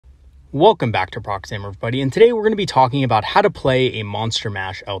Welcome back to Proxy, everybody, and today we're going to be talking about how to play a Monster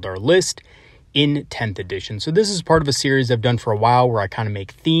Mash Eldar list in 10th edition. So this is part of a series I've done for a while where I kind of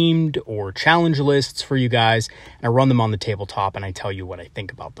make themed or challenge lists for you guys, and I run them on the tabletop and I tell you what I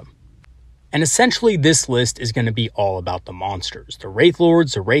think about them. And essentially this list is going to be all about the monsters, the Wraith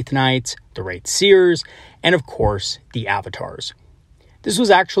Lords, the Wraith Knights, the Wraith Seers, and of course the Avatars. This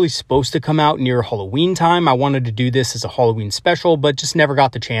was actually supposed to come out near Halloween time. I wanted to do this as a Halloween special, but just never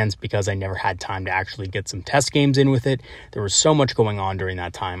got the chance because I never had time to actually get some test games in with it. There was so much going on during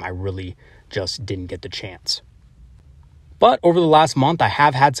that time, I really just didn't get the chance. But over the last month, I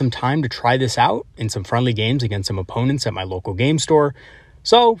have had some time to try this out in some friendly games against some opponents at my local game store.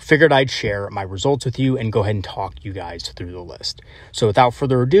 So figured I'd share my results with you and go ahead and talk you guys through the list. So without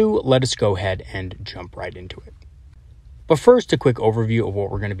further ado, let us go ahead and jump right into it. But first, a quick overview of what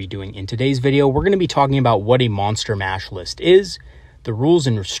we're going to be doing in today's video. We're going to be talking about what a Monster Mash list is, the rules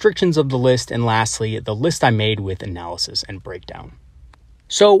and restrictions of the list, and lastly, the list I made with analysis and breakdown.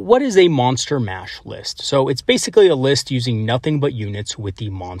 So what is a Monster Mash list? So it's basically a list using nothing but units with the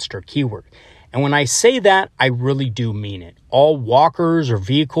monster keyword. And when I say that, I really do mean it. All walkers or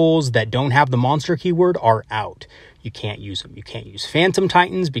vehicles that don't have the monster keyword are out. You can't use them. You can't use Phantom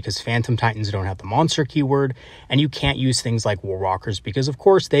Titans because Phantom Titans don't have the monster keyword. And you can't use things like Warwalkers because, of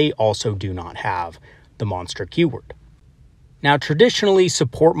course, they also do not have the monster keyword. Now, traditionally,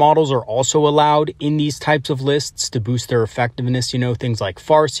 support models are also allowed in these types of lists to boost their effectiveness. You know, things like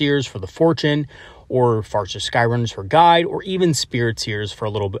Farseers for the Fortune, or Farseer Skyrunners for Guide, or even Spirit Seers for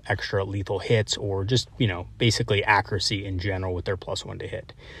a little bit extra lethal hits, or just, you know, basically accuracy in general with their +1 to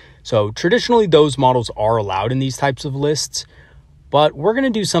hit. So traditionally, those models are allowed in these types of lists, but we're going to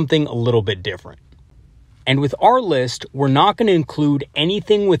do something a little bit different. And with our list, we're not going to include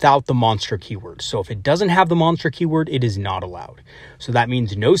anything without the monster keyword. So if it doesn't have the monster keyword, it is not allowed. So that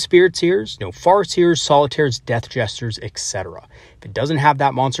means no Spirit Seers, no Farseers, Solitaires, Death Jesters, etc. If it doesn't have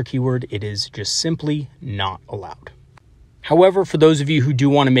that monster keyword, it is just simply not allowed. However, for those of you who do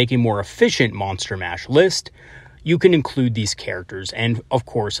want to make a more efficient Monster Mash list, you can include these characters. And of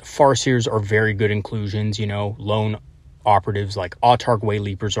course, Farseers are very good inclusions, you know, lone operatives like Autarch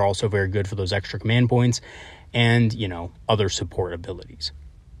Wayleapers are also very good for those extra command points and, you know, other support abilities.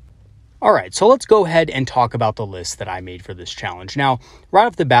 All right, so let's go ahead and talk about the list that I made for this challenge. Now, right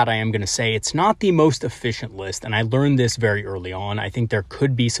off the bat, I am going to say it's not the most efficient list, and I learned this very early on. I think there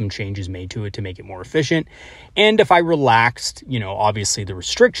could be some changes made to it to make it more efficient. And if I relaxed, you know, obviously the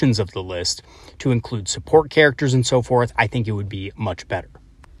restrictions of the list to include support characters and so forth, I think it would be much better.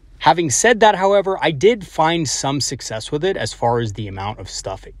 Having said that, however, I did find some success with it as far as the amount of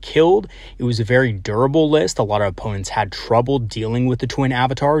stuff it killed. It was a very durable list. A lot of opponents had trouble dealing with the twin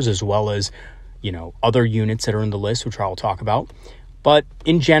avatars as well as, you know, other units that are in the list, which I will talk about. But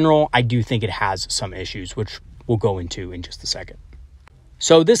in general, I do think it has some issues, which we'll go into in just a second.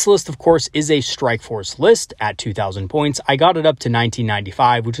 So this list, of course, is a Strike Force list at 2,000 points. I got it up to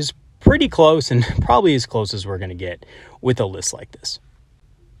 1995, which is pretty close and probably as close as we're going to get with a list like this.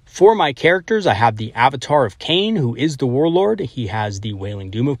 For my characters, I have the Avatar of Cain, who is the Warlord. He has the Wailing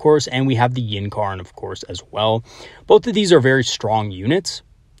Doom, of course, and we have the Yin-Karn, of course, as well. Both of these are very strong units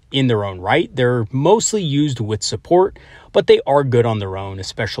in their own right. They're mostly used with support, but they are good on their own,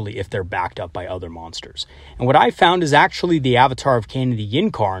 especially if they're backed up by other monsters. And what I found is actually the Avatar of Cain and the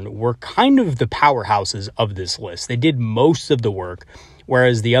Yin-Karn were kind of the powerhouses of this list. They did most of the work,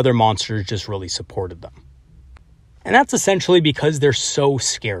 whereas the other monsters just really supported them. And that's essentially because they're so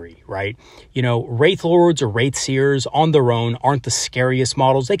scary, right? You know, Wraith Lords or Wraith Seers on their own aren't the scariest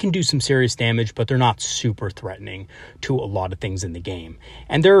models. They can do some serious damage, but they're not super threatening to a lot of things in the game.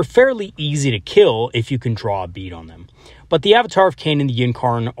 And they're fairly easy to kill if you can draw a bead on them. But the Avatar of Cain and the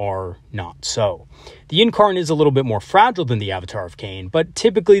Yin-Karn are not so. The Yin-Karn is a little bit more fragile than the Avatar of Cain, but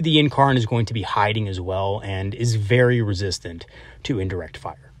typically the Yin-Karn is going to be hiding as well and is very resistant to indirect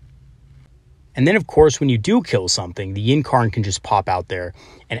fire. And then, of course, when you do kill something, the Yin-Karn can just pop out there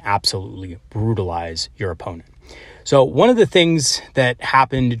and absolutely brutalize your opponent. So one of the things that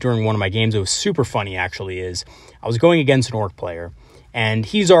happened during one of my games that was super funny, actually, is I was going against an orc player. And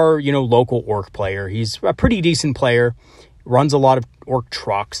he's our, you know, local orc player. He's a pretty decent player, runs a lot of orc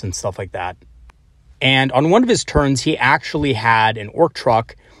trucks and stuff like that. And on one of his turns, he actually had an orc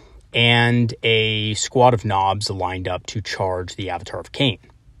truck and a squad of knobs lined up to charge the Avatar of Cain.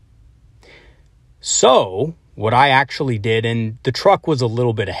 So what I actually did, and the truck was a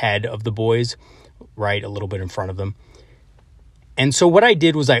little bit ahead of the boys, right, a little bit in front of them. And so what I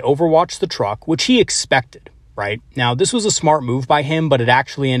did was I overwatched the truck, which he expected, right? Now, this was a smart move by him, but it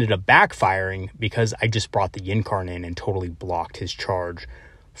actually ended up backfiring because I just brought the Yin-Karn in and totally blocked his charge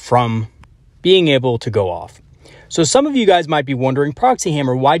from being able to go off. So some of you guys might be wondering, Proxy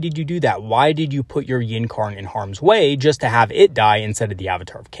Hammer, why did you do that? Why did you put your Yin Karn in harm's way just to have it die instead of the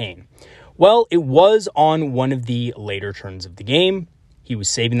Avatar of Cain? Well, it was on one of the later turns of the game. He was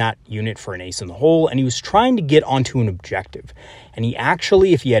saving that unit for an ace in the hole, and he was trying to get onto an objective. And he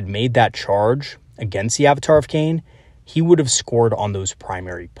actually, if he had made that charge against the Avatar of Cain, he would have scored on those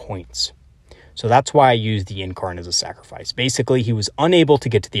primary points. So that's why I used the Yin Karn as a sacrifice. Basically, he was unable to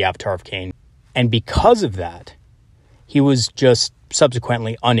get to the Avatar of Cain, and because of that, he was just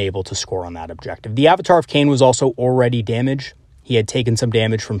subsequently unable to score on that objective. The Avatar of Cain was also already damaged. He had taken some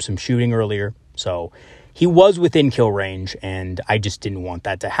damage from some shooting earlier, so he was within kill range, and I just didn't want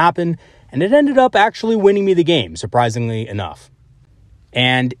that to happen, and it ended up actually winning me the game, surprisingly enough.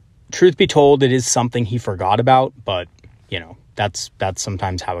 And truth be told, it is something he forgot about, but, you know, that's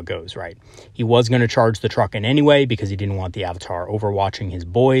sometimes how it goes, right? He was going to charge the truck in anyway because he didn't want the Avatar overwatching his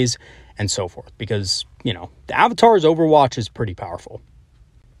boys and so forth, because, you know, the Avatar's overwatch is pretty powerful.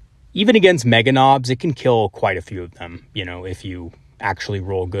 Even against Mega Knobs, it can kill quite a few of them, you know, if you actually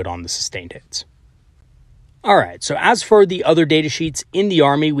roll good on the sustained hits. All right, so as for the other data sheets in the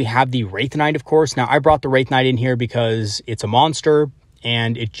army, we have the Wraith Knight, of course. Now, I brought the Wraith Knight in here because it's a monster,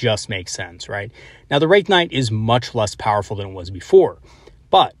 and it just makes sense, right? Now, the Wraith Knight is much less powerful than it was before,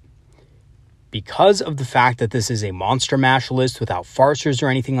 but because of the fact that this is a monster mash list without farcers or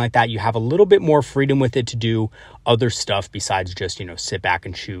anything like that, you have a little bit more freedom with it to do other stuff besides just, you know, sit back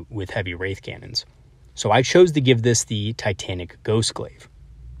and shoot with heavy Wraith cannons. So I chose to give this the Titanic Ghostglaive.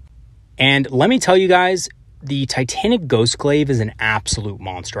 And let me tell you guys, the Titanic Ghostglaive is an absolute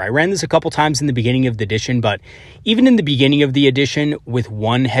monster. I ran this a couple times in the beginning of the edition, but even in the beginning of the edition with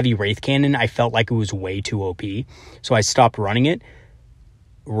one heavy Wraith cannon, I felt like it was way too OP, so I stopped running it.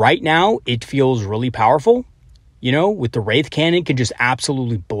 Right now, it feels really powerful. You know, with the Wraith Cannon, it can just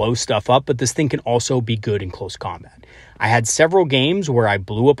absolutely blow stuff up, but this thing can also be good in close combat. I had several games where I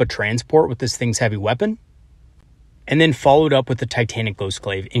blew up a transport with this thing's heavy weapon, and then followed up with the Titanic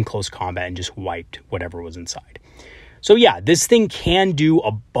Ghostglaive in close combat and just wiped whatever was inside. So yeah, this thing can do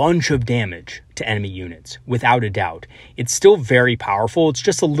a bunch of damage to enemy units, without a doubt. It's still very powerful. It's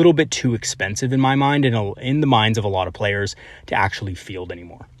just a little bit too expensive in my mind and in the minds of a lot of players to actually field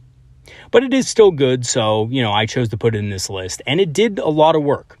anymore. But it is still good, so, you know, I chose to put it in this list, and it did a lot of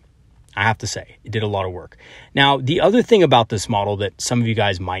work. I have to say, it did a lot of work. Now, the other thing about this model that some of you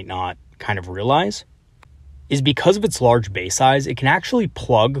guys might not kind of realize is because of its large base size, it can actually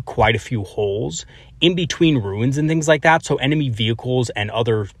plug quite a few holes in between ruins and things like that, so enemy vehicles and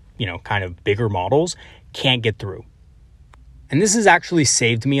other, you know, kind of bigger models can't get through. And this has actually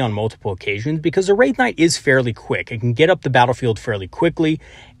saved me on multiple occasions because the Wraith Knight is fairly quick. It can get up the battlefield fairly quickly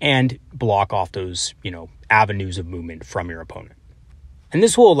and block off those, you know, avenues of movement from your opponent. And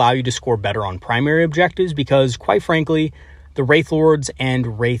this will allow you to score better on primary objectives because, quite frankly, the Wraith Lords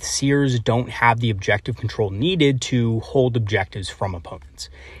and Wraith Seers don't have the objective control needed to hold objectives from opponents.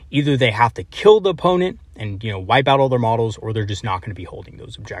 Either they have to kill the opponent and, you know, wipe out all their models, or they're just not going to be holding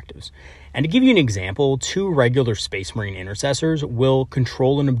those objectives. And to give you an example, 2 regular Space Marine Intercessors will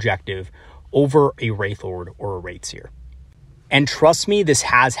control an objective over a Wraith Lord or a Wraith Seer. And trust me, this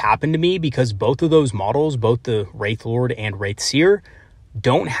has happened to me because both of those models, both the Wraith Lord and Wraith Seer,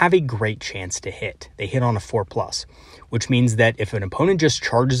 don't have a great chance to hit. They hit on a 4+, which means that if an opponent just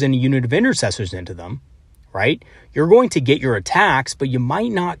charges in a unit of intercessors into them, right, you're going to get your attacks, but you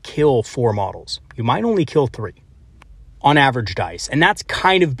might not kill 4 models. You might only kill 3 on average dice. And that's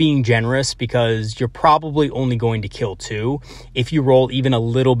kind of being generous because you're probably only going to kill 2 if you roll even a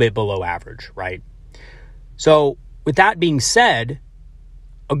little bit below average, right? So with that being said,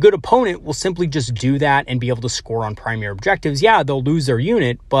 a good opponent will simply just do that and be able to score on primary objectives. Yeah, they'll lose their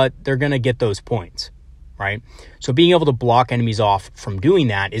unit, but they're going to get those points, right? So being able to block enemies off from doing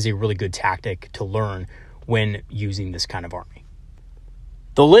that is a really good tactic to learn when using this kind of army.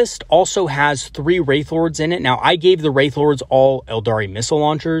 The list also has 3 Wraith Lords in it. Now, I gave the Wraith Lords all Aeldari missile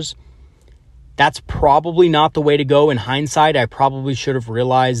launchers. That's probably not the way to go. In hindsight, I probably should have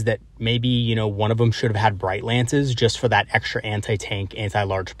realized that maybe, you know, one of them should have had Bright Lances just for that extra anti-tank,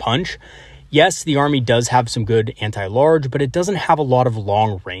 anti-large punch. Yes, the army does have some good anti-large, but it doesn't have a lot of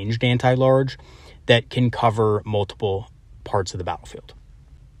long-ranged anti-large that can cover multiple parts of the battlefield,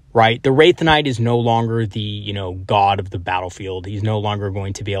 right? The Wraith Knight is no longer the, you know, god of the battlefield. He's no longer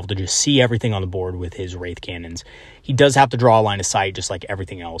going to be able to just see everything on the board with his Wraith cannons. He does have to draw a line of sight just like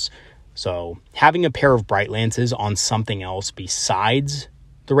everything else. So having a pair of Bright Lances on something else besides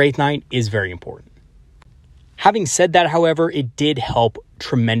the Wraith Knight is very important. Having said that, however, it did help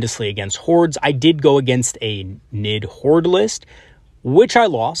tremendously against hordes. I did go against a Nid horde list which I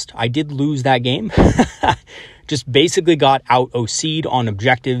lost. I did lose that game. Just basically got out OC'd on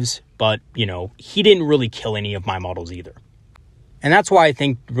objectives, but, you know, he didn't really kill any of my models either. And that's why I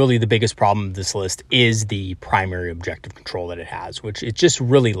think really the biggest problem of this list is the primary objective control that it has, which it just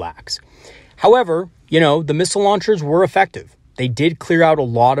really lacks. However, you know, the missile launchers were effective. They did clear out a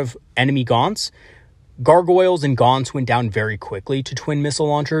lot of enemy gaunts. Gargoyles and gaunts went down very quickly to twin missile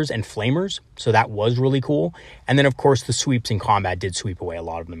launchers and flamers, so that was really cool. And then, of course, the sweeps in combat did sweep away a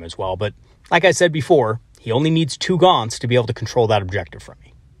lot of them as well. But like I said before, he only needs 2 gaunts to be able to control that objective from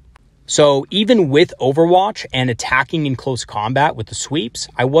me. So even with Overwatch and attacking in close combat with the sweeps,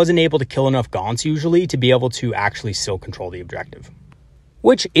 I wasn't able to kill enough gaunts usually to be able to actually still control the objective,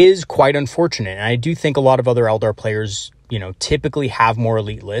 which is quite unfortunate. And I do think a lot of other Eldar players, you know, typically have more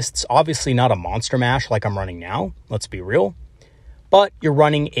elite lists. Obviously not a monster mash like I'm running now, let's be real. But you're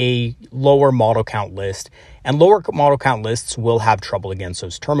running a lower model count list, and lower model count lists will have trouble against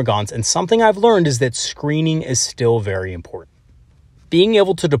those Termagants. And something I've learned is that screening is still very important. Being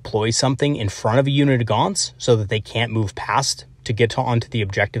able to deploy something in front of a unit of gaunts so that they can't move past to get onto the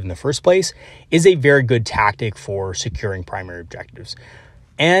objective in the first place is a very good tactic for securing primary objectives.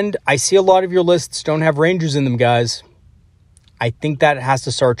 And I see a lot of your lists don't have rangers in them, guys. I think that has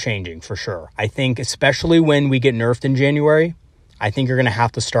to start changing for sure. I think especially when we get nerfed in January, I think you're going to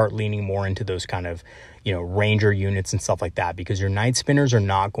have to start leaning more into those kind of, you know, ranger units and stuff like that, because your night spinners are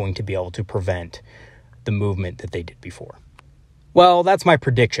not going to be able to prevent the movement that they did before. Well, that's my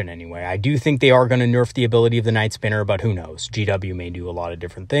prediction anyway. I do think they are going to nerf the ability of the night spinner, but who knows? GW may do a lot of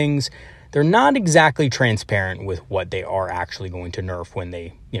different things. They're not exactly transparent with what they are actually going to nerf when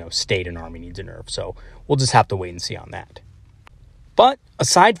they, you know, state an army needs a nerf. So we'll just have to wait and see on that. But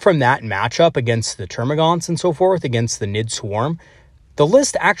aside from that matchup against the Termagants and so forth, against the Nid Swarm, the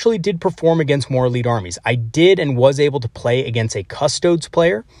list actually did perform against more elite armies. I did and was able to play against a Custodes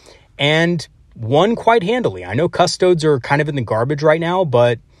player and won quite handily. I know Custodes are kind of in the garbage right now,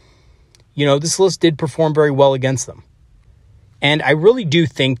 but, you know, this list did perform very well against them. And I really do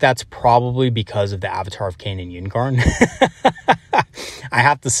think that's probably because of the Avatar of Cain and Yinkarn. I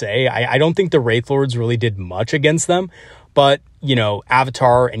have to say, I don't think the Wraith Lords really did much against them. But, you know,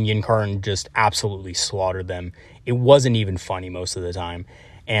 Avatar and Yinkarn just absolutely slaughtered them. It wasn't even funny most of the time.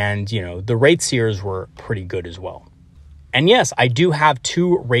 And, you know, the Wraith Seers were pretty good as well. And yes, I do have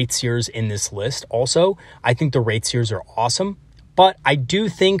 2 Wraith Seers in this list also. I think the Wraith Seers are awesome. But I do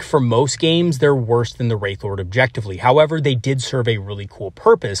think for most games, they're worse than the Wraith Lord objectively. However, they did serve a really cool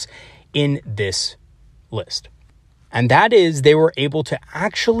purpose in this list. And that is they were able to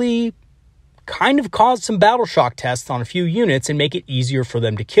actually kind of cause some battle shock tests on a few units and make it easier for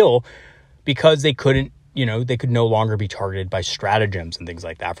them to kill, because they couldn't, you know, they could no longer be targeted by stratagems and things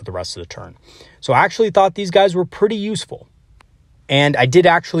like that for the rest of the turn. So I actually thought these guys were pretty useful. And I did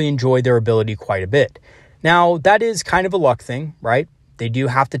actually enjoy their ability quite a bit. Now, that is kind of a luck thing, right? They do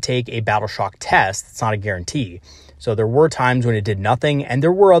have to take a battle shock test. It's not a guarantee. So there were times when it did nothing, and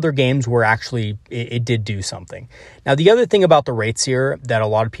there were other games where actually it did do something. Now, the other thing about the Wraithseer that a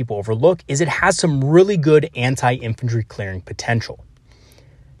lot of people overlook is it has some really good anti-infantry clearing potential.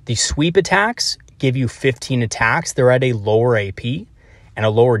 The sweep attacks give you 15 attacks. They're at a lower AP and a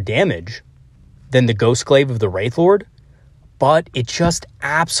lower damage than the Ghostglaive of the Wraith Lord, but it just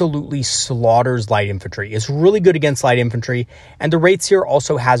absolutely slaughters light infantry. It's really good against light infantry, and the Wraithseer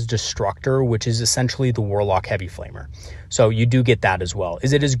also has Destructor, which is essentially the Warlock Heavy Flamer. So you do get that as well.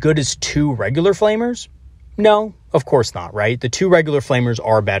 Is it as good as 2 regular Flamers? No, of course not, right? The 2 regular Flamers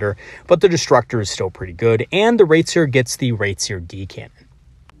are better, but the Destructor is still pretty good, and the Wraithseer gets the Wraithseer D Cannon,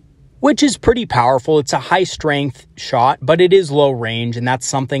 which is pretty powerful. It's a high strength shot, but it is low range, and that's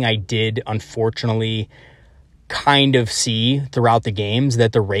something I did, unfortunately, kind of see throughout the games,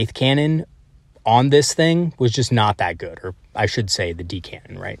 that the Wraith Cannon on this thing was just not that good, or I should say the D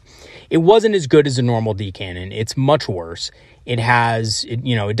Cannon, right? It wasn't as good as a normal D Cannon. It's much worse. It has,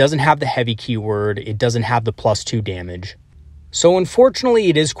 you know, it doesn't have the heavy keyword. It doesn't have the +2 damage. So unfortunately,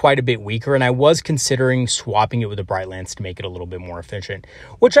 it is quite a bit weaker, and I was considering swapping it with a Bright Lance to make it a little bit more efficient,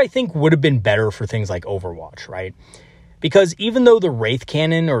 which I think would have been better for things like Overwatch, right? Because even though the Wraith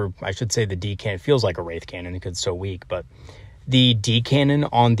Cannon, or I should say the D Cannon, feels like a Wraith Cannon because it's so weak, but the D Cannon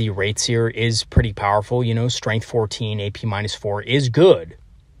on the Wraithseer is pretty powerful. You know, Strength 14, AP -4 is good.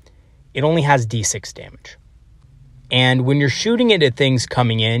 It only has D6 damage. And when you're shooting it at things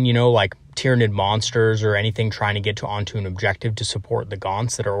coming in, you know, like Tyranid monsters or anything trying to get onto an objective to support the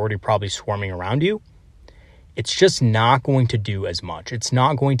Gaunts that are already probably swarming around you, it's just not going to do as much. It's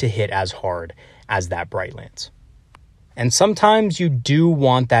not going to hit as hard as that Bright Lance. And sometimes you do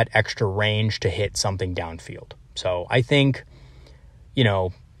want that extra range to hit something downfield. So I think you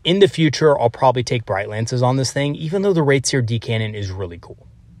know, in the future, I'll probably take Bright Lances on this thing, even though the Wraithseer D Cannon is really cool.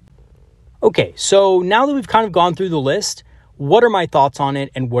 Okay, so now that we've kind of gone through the list, what are my thoughts on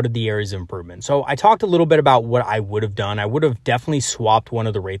it and what are the areas of improvement? So I talked a little bit about what I would have done. I would have definitely swapped one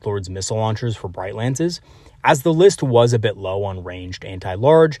of the Wraithlord's missile launchers for Bright Lances, as the list was a bit low on ranged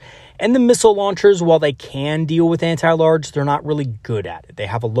anti-large, and the missile launchers, while they can deal with anti-large, they're not really good at it. They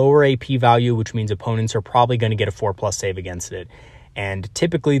have a lower AP value, which means opponents are probably going to get a 4+ save against it, and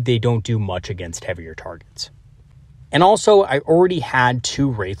typically they don't do much against heavier targets. And also, I already had 2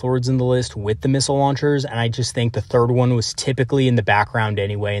 Wraithlords in the list with the missile launchers, and I just think the third one was typically in the background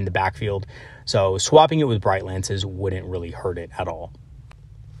anyway, in the backfield, so swapping it with Bright Lances wouldn't really hurt it at all.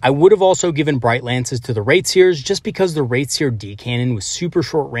 I would have also given Bright Lances to the Wraithseers just because the Wraithseer D Cannon was super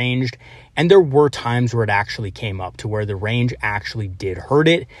short ranged, and there were times where it actually came up to where the range actually did hurt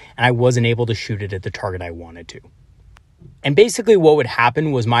it, and I wasn't able to shoot it at the target I wanted to. And basically what would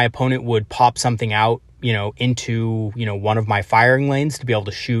happen was my opponent would pop something out, into, one of my firing lanes to be able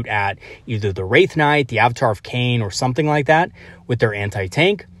to shoot at either the Wraith Knight, the Avatar of Cain, or something like that with their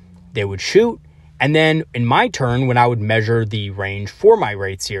anti-tank. They would shoot. And then in my turn, when I would measure the range for my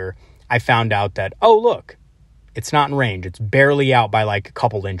Wraithseer, I found out that, oh, look, it's not in range. It's barely out by like a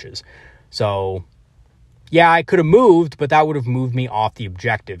couple inches. So yeah, I could have moved, but that would have moved me off the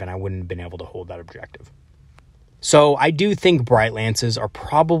objective and I wouldn't have been able to hold that objective. So I do think Bright Lances are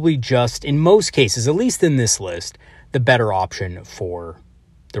probably just, in most cases, at least in this list, the better option for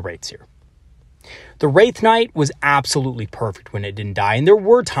the Wraithseer. The Wraith Knight was absolutely perfect when it didn't die, and there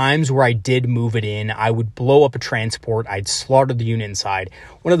were times where I did move it in. I would blow up a transport, I'd slaughter the unit inside.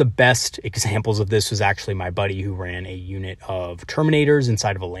 One of the best examples of this was actually my buddy who ran a unit of Terminators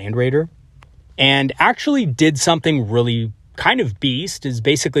inside of a Land Raider, and actually did something really kind of beast, is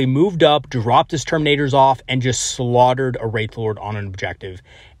basically moved up, dropped his Terminators off, and just slaughtered a Wraithlord on an objective,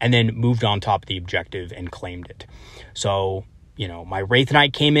 and then moved on top of the objective and claimed it. So, my Wraith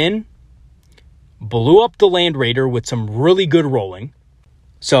Knight came in, blew up the Land Raider with some really good rolling.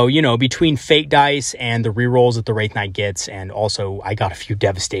 So, between Fate Dice and the rerolls that the Wraith Knight gets, and also I got a few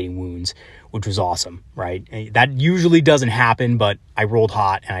devastating wounds, which was awesome, right? That usually doesn't happen, but I rolled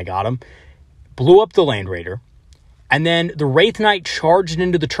hot and I got him. Blew up the Land Raider. And then the Wraith Knight charged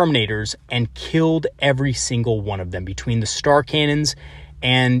into the Terminators and killed every single one of them between the Star Cannons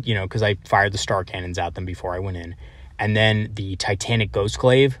and, because I fired the Star Cannons at them before I went in. And then the Titanic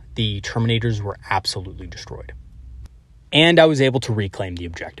Ghostglaive, the Terminators were absolutely destroyed. And I was able to reclaim the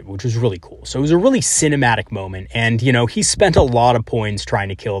objective, which was really cool. So it was a really cinematic moment. And, he spent a lot of points trying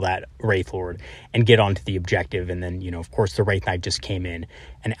to kill that Wraithlord and get onto the objective. And then, of course, the Wraith Knight just came in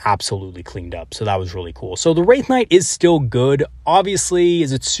and absolutely cleaned up. So that was really cool. So the Wraith Knight is still good. Obviously,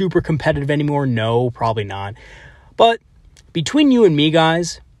 is it super competitive anymore? No, probably not. But between you and me,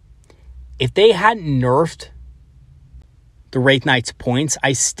 guys, if they hadn't nerfed the Wraith Knight's points,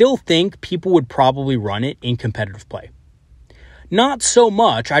 I still think people would probably run it in competitive play. Not so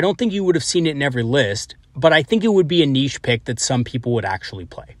much. I don't think you would have seen it in every list, but I think it would be a niche pick that some people would actually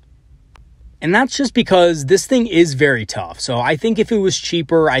play. And that's just because this thing is very tough. So I think if it was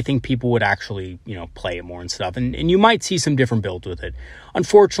cheaper, I think people would actually, play it more and stuff. And you might see some different builds with it.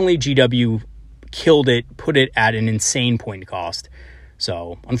 Unfortunately, GW killed it, put it at an insane point cost.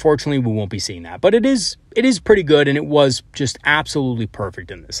 So unfortunately, we won't be seeing that. But it is pretty good, and it was just absolutely perfect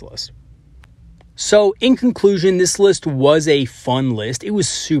in this list. So in conclusion, this list was a fun list. It was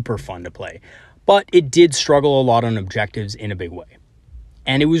super fun to play, but it did struggle a lot on objectives in a big way.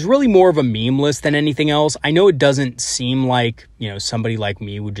 And it was really more of a meme list than anything else. I know it doesn't seem like, somebody like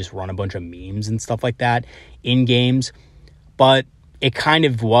me would just run a bunch of memes and stuff like that in games, but it kind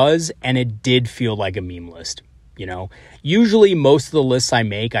of was, and it did feel like a meme list. Usually most of the lists I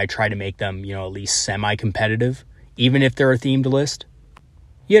make, I try to make them, at least semi-competitive, even if they're a themed list.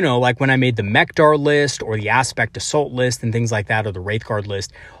 Like when I made the Mekdar list or the Aspect Assault list and things like that, or the Wraithguard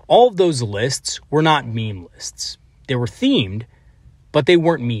list, all of those lists were not meme lists. They were themed, but they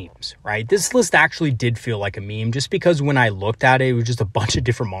weren't memes, right? This list actually did feel like a meme just because when I looked at it, it was just a bunch of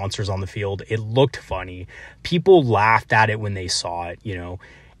different monsters on the field. It looked funny. People laughed at it when they saw it,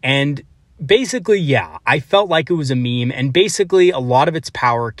 and basically, yeah, I felt like it was a meme, and basically a lot of its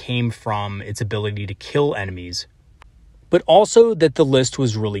power came from its ability to kill enemies, but also that the list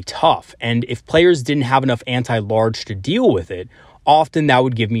was really tough, and if players didn't have enough anti-large to deal with it, often that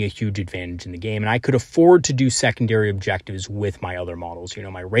would give me a huge advantage in the game, and I could afford to do secondary objectives with my other models.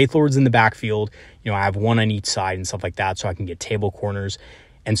 My Wraithlords in the backfield, I have one on each side and stuff like that, so I can get table corners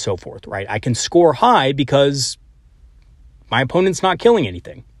and so forth, right? I can score high because my opponent's not killing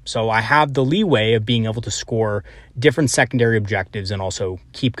anything, So I have the leeway of being able to score different secondary objectives and also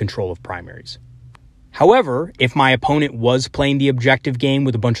keep control of primaries. However, if my opponent was playing the objective game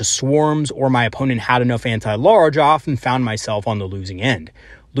with a bunch of swarms, or my opponent had enough anti-large, I often found myself on the losing end,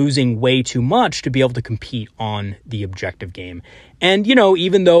 losing way too much to be able to compete on the objective game. And,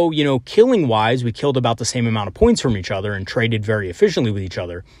 even though, killing-wise, we killed about the same amount of points from each other and traded very efficiently with each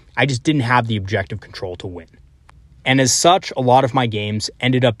other, I just didn't have the objective control to win. And as such, a lot of my games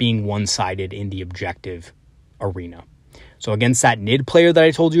ended up being one-sided in the objective arena. So against that NID player that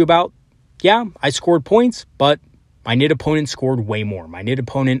I told you about, yeah, I scored points, but my NID opponent scored way more. My NID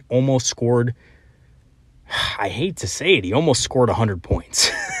opponent almost scored, I hate to say it, he almost scored 100 points.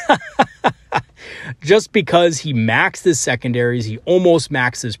 Just because he maxed his secondaries, he almost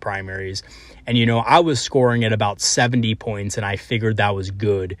maxed his primaries. And, I was scoring at about 70 points, and I figured that was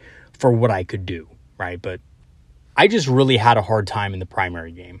good for what I could do, right? But I just really had a hard time in the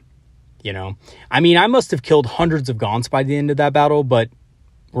primary game, I must have killed hundreds of Gaunts by the end of that battle, but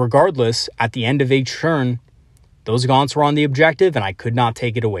regardless, at the end of each turn, those Gaunts were on the objective, and I could not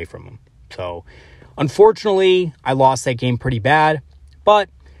take it away from them. So, unfortunately, I lost that game pretty bad, but,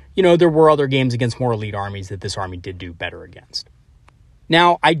 there were other games against more elite armies that this army did do better against.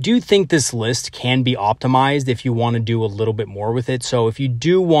 Now, I do think this list can be optimized if you want to do a little bit more with it. So, if you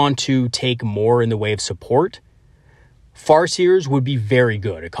do want to take more in the way of support, Farseers would be very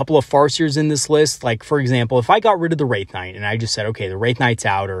good. A couple of Farseers in this list, like, for example, if I got rid of the Wraith Knight and I just said, okay, the Wraith Knight's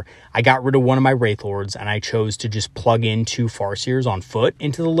out, or I got rid of one of my Wraith Lords and I chose to just plug in 2 Farseers on foot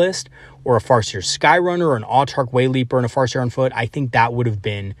into the list, or a Farseer Skyrunner, or an Autarch Wayleaper and a Farseer on foot, I think that would have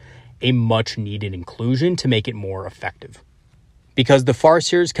been a much needed inclusion to make it more effective. Because the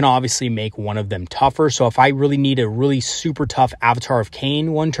Farseers can obviously make one of them tougher. So if I really need a really super tough Avatar of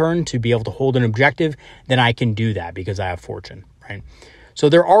Cain one turn to be able to hold an objective, then I can do that because I have Fortune, right? So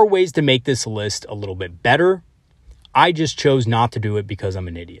there are ways to make this list a little bit better. I just chose not to do it because I'm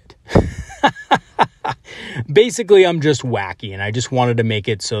an idiot. Basically, I'm just wacky, and I just wanted to make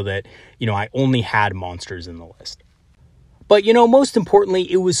it so that, I only had monsters in the list. But, most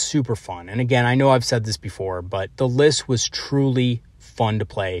importantly, it was super fun. And again, I know I've said this before, but the list was truly fun to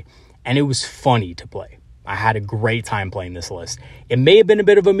play, and it was funny to play. I had a great time playing this list. It may have been a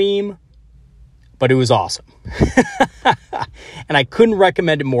bit of a meme, but it was awesome. And I couldn't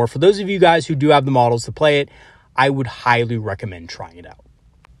recommend it more. For those of you guys who do have the models to play it, I would highly recommend trying it out.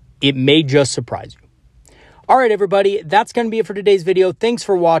 It may just surprise you. All right, everybody, that's going to be it for today's video. Thanks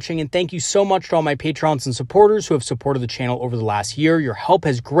for watching, and thank you so much to all my patrons and supporters who have supported the channel over the last year. Your help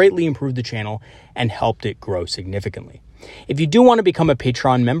has greatly improved the channel and helped it grow significantly. If you do want to become a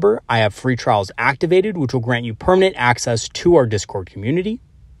Patreon member, I have free trials activated, which will grant you permanent access to our Discord community,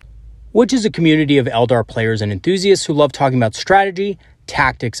 which is a community of Eldar players and enthusiasts who love talking about strategy,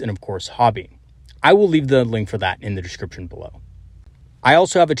 tactics, and of course, hobbying. I will leave the link for that in the description below. I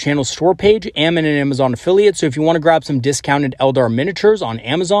also have a channel store page. I'm an Amazon affiliate, so if you want to grab some discounted Eldar miniatures on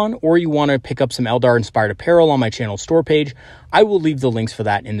Amazon, or you want to pick up some Eldar-inspired apparel on my channel store page, I will leave the links for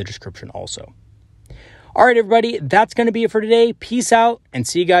that in the description also. All right, everybody, that's going to be it for today. Peace out, and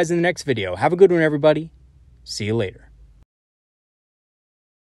see you guys in the next video. Have a good one, everybody. See you later.